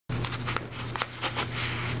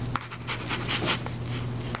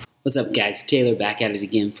What's up, guys? Taylor back at it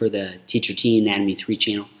again for the Teacher T Anatomy 3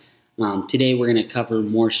 channel. Today we're going to cover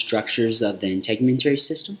more structures of the integumentary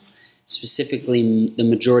system, specifically the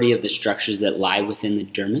majority of the structures that lie within the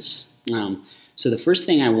dermis. So the first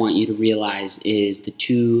thing I want you to realize is the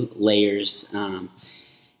two layers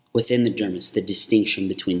within the dermis, the distinction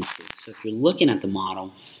between the two. So if you're looking at the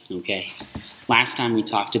model, okay, last time we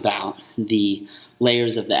talked about the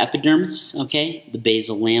layers of the epidermis, okay, the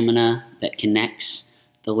basal lamina that connects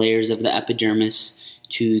the layers of the epidermis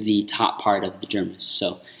to the top part of the dermis.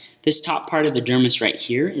 So this top part of the dermis right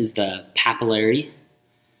here is the papillary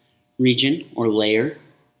region or layer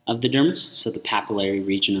of the dermis. So the papillary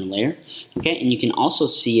region or layer, okay, and you can also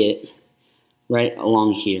see it right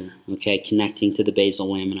along here, okay, connecting to the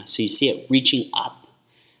basal lamina. So you see it reaching up,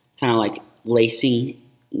 kind of like lacing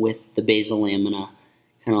with the basal lamina,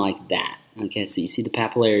 kind of like that, okay. So you see the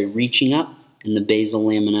papillary reaching up and the basal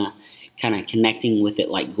lamina kind of connecting with it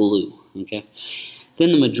like glue, okay.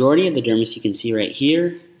 Then the majority of the dermis you can see right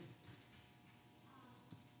here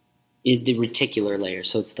is the reticular layer,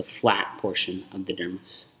 so it's the flat portion of the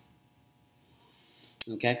dermis,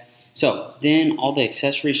 okay. So then all the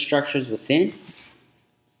accessory structures within,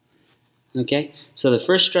 okay. So the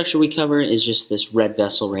first structure we cover is just this red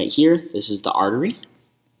vessel right here. This is the artery,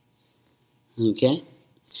 okay.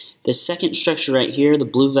 The second structure right here, the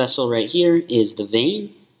blue vessel right here, is the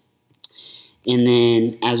vein. And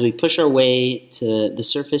then as we push our way to the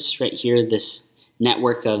surface right here, this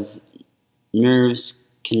network of nerves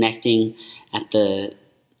connecting at the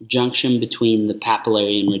junction between the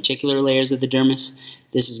papillary and reticular layers of the dermis,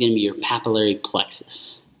 this is going to be your papillary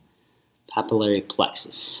plexus. Papillary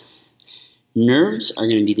plexus. Nerves are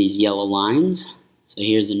going to be these yellow lines. So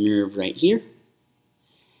here's a nerve right here.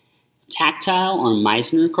 Tactile or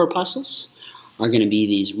Meissner corpuscles are going to be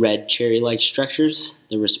these red cherry-like structures.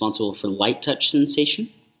 They're responsible for light touch sensation.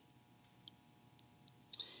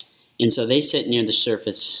 And so they sit near the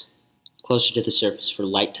surface, closer to the surface for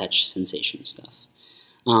light touch sensation stuff.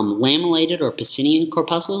 Lamellated or Pacinian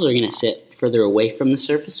corpuscles are going to sit further away from the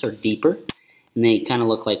surface or deeper. And they kind of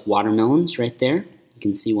look like watermelons right there. You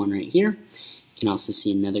can see one right here. You can also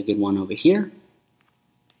see another good one over here.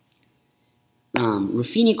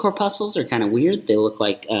 Ruffini corpuscles are kind of weird. They look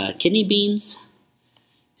like kidney beans.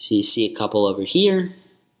 So you see a couple over here.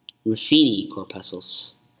 Ruffini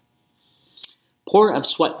corpuscles. Pore of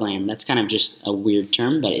sweat gland, that's kind of just a weird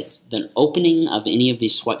term, but it's the opening of any of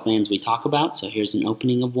these sweat glands we talk about. So here's an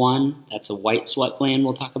opening of one. That's a white sweat gland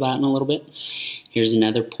we'll talk about in a little bit. Here's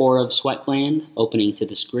another pore of sweat gland opening to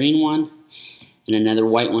this green one. And another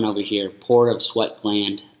white one over here, pore of sweat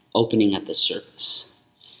gland opening at the surface.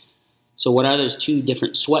 So what are those two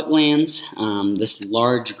different sweat glands? This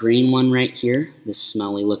large green one right here, this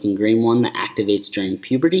smelly looking green one that activates during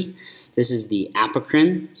puberty. This is the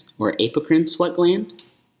apocrine or apocrine sweat gland.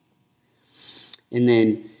 And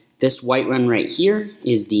then this white one right here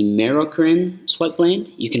is the merocrine sweat gland.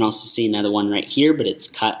 You can also see another one right here, but it's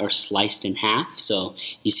cut or sliced in half. So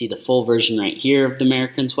you see the full version right here of the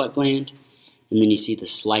merocrine sweat gland. And then you see the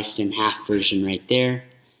sliced in half version right there,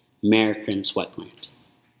 merocrine sweat gland.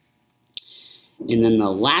 And then the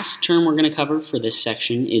last term we're going to cover for this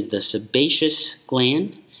section is the sebaceous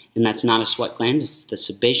gland. And that's not a sweat gland, it's the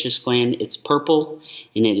sebaceous gland. It's purple,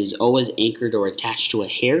 and it is always anchored or attached to a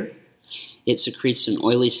hair. It secretes an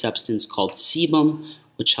oily substance called sebum,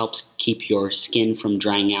 which helps keep your skin from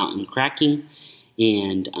drying out and cracking,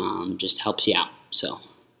 and just helps you out. So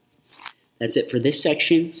that's it for this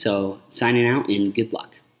section. So signing out, and good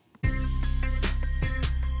luck.